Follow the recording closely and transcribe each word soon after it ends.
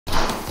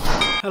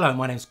Hello,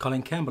 my name's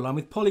Colin Campbell. I'm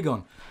with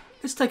Polygon.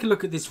 Let's take a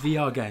look at this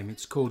VR game.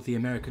 It's called The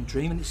American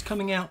Dream and it's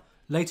coming out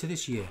later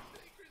this year.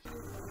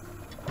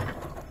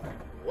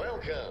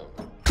 Welcome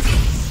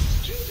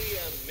to The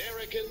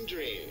American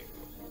Dream.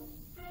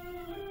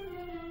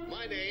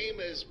 My name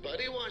is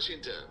Buddy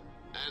Washington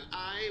and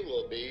I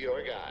will be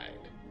your guide.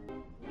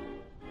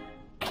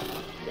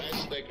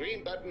 Press the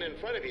green button in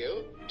front of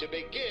you to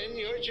begin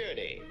your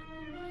journey.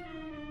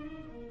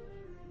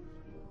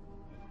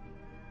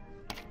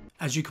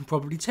 As you can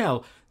probably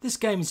tell, this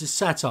game is a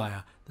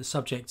satire. The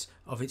subject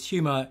of its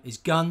humour is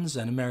guns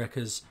and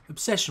America's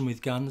obsession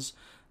with guns.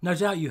 No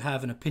doubt you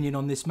have an opinion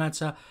on this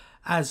matter,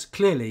 as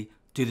clearly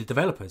do the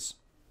developers.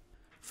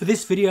 For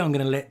this video I'm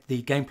going to let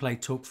the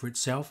gameplay talk for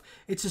itself.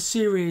 It's a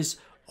series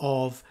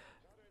of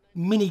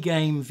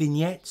mini-game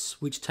vignettes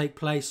which take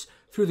place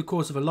through the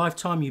course of a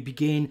lifetime. You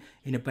begin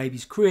in a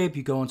baby's crib,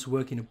 you go on to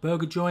work in a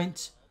burger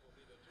joint,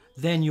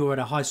 then you're at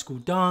a high school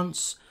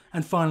dance,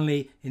 and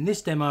finally, in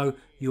this demo,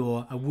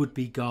 you're a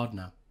would-be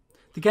gardener.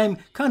 The game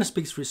kind of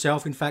speaks for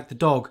itself. In fact, the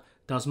dog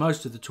does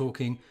most of the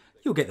talking.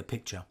 You'll get the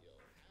picture.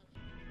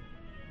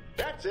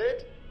 That's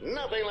it.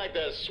 Nothing like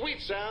the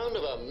sweet sound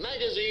of a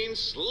magazine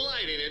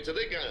sliding into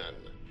the gun.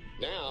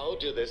 Now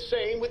do the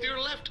same with your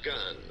left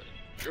gun.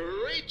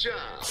 Great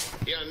job.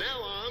 You're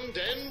now armed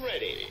and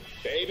ready.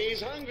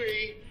 Baby's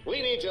hungry.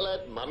 We need to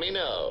let Mommy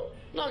know.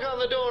 Knock on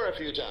the door a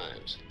few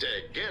times to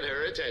get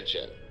her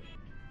attention.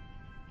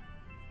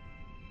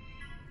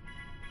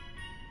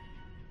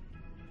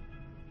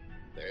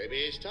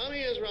 Baby's tummy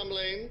is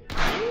rumbling.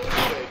 You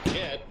should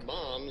get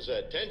Mom's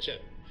attention.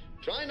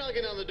 Try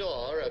knocking on the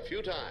door a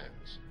few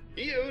times.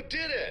 You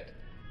did it!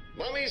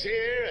 Mommy's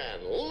here,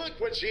 and look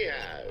what she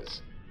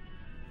has.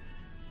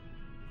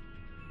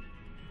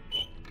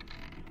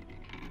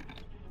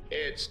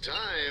 It's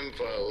time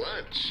for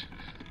lunch.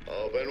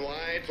 Open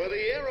wide for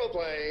the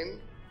aeroplane.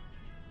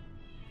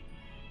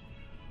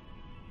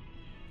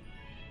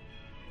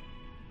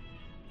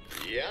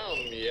 Yum,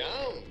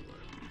 yum.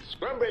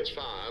 Scrumbridge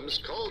Farms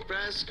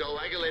cold-pressed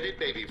coagulated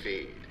baby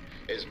feed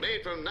is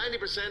made from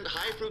 90%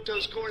 high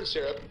fructose corn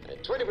syrup and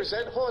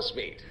 20% horse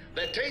meat.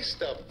 The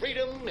taste of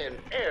freedom in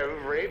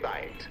every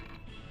bite.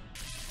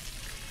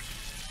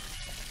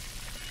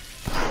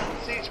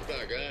 Once each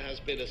burger has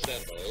been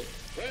assembled,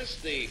 press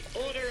the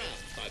Order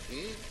Up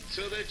button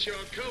so that your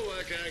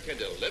coworker can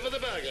deliver the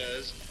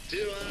burgers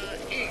to our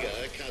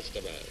eager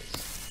customers.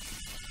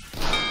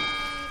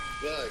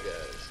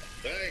 Burgers.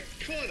 The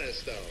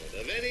cornerstone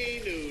of any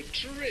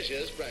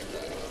nutritious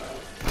breakfast.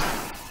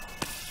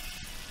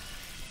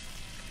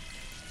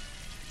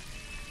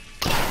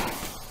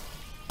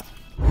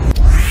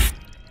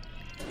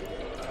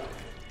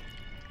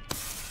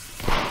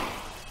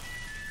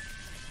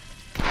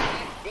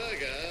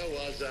 Burger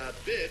was a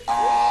bit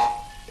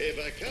raw. If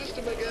a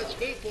customer gets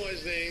food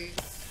poisoning,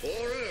 poor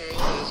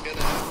Earl is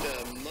gonna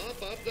have to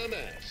mop up the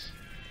mess.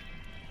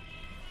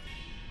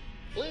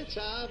 Let's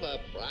have a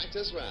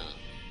practice round.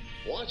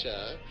 Watch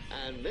her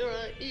and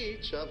mirror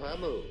each of her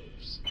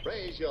moves.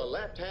 Raise your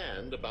left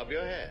hand above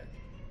your head.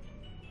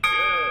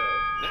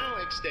 Good. Now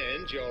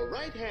extend your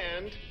right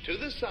hand to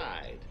the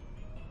side.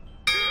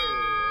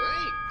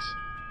 Great.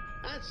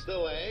 That's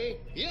the way.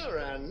 You're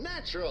a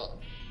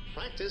natural.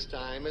 Practice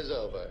time is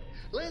over.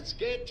 Let's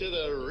get to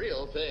the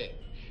real thing.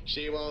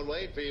 She won't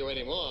wait for you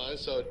anymore,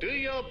 so do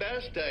your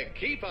best to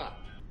keep up.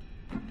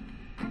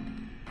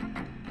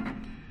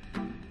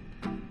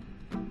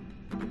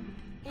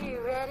 You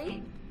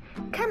ready?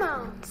 Come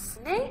on,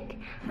 Snake,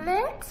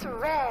 let's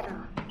rattle.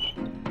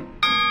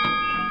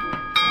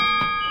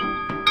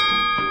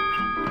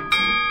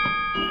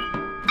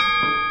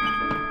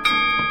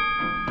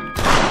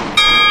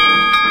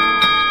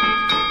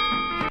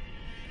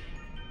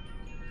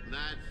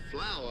 That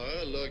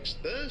flower looks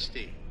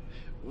thirsty.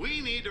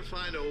 We need to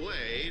find a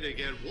way to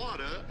get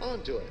water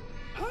onto it.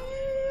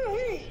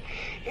 Hurry!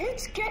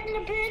 It's getting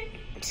a bit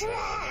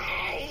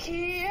dry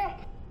here.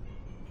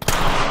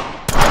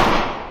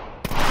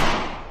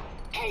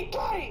 Hey,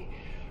 buddy,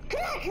 can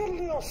I get a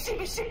little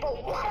sip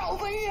of water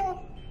over here?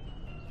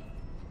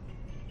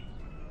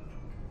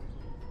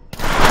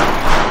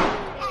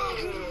 I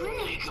could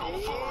really go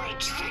for a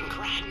drink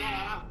right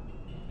now.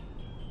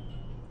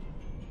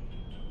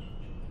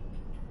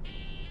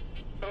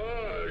 I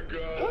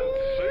got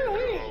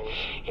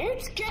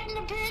It's getting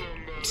a bit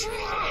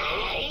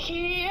dry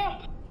here.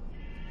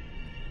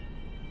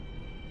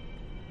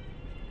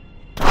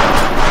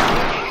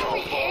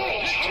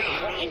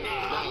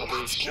 Now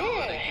be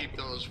sure to keep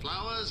those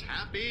flowers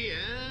happy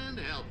and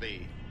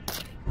healthy.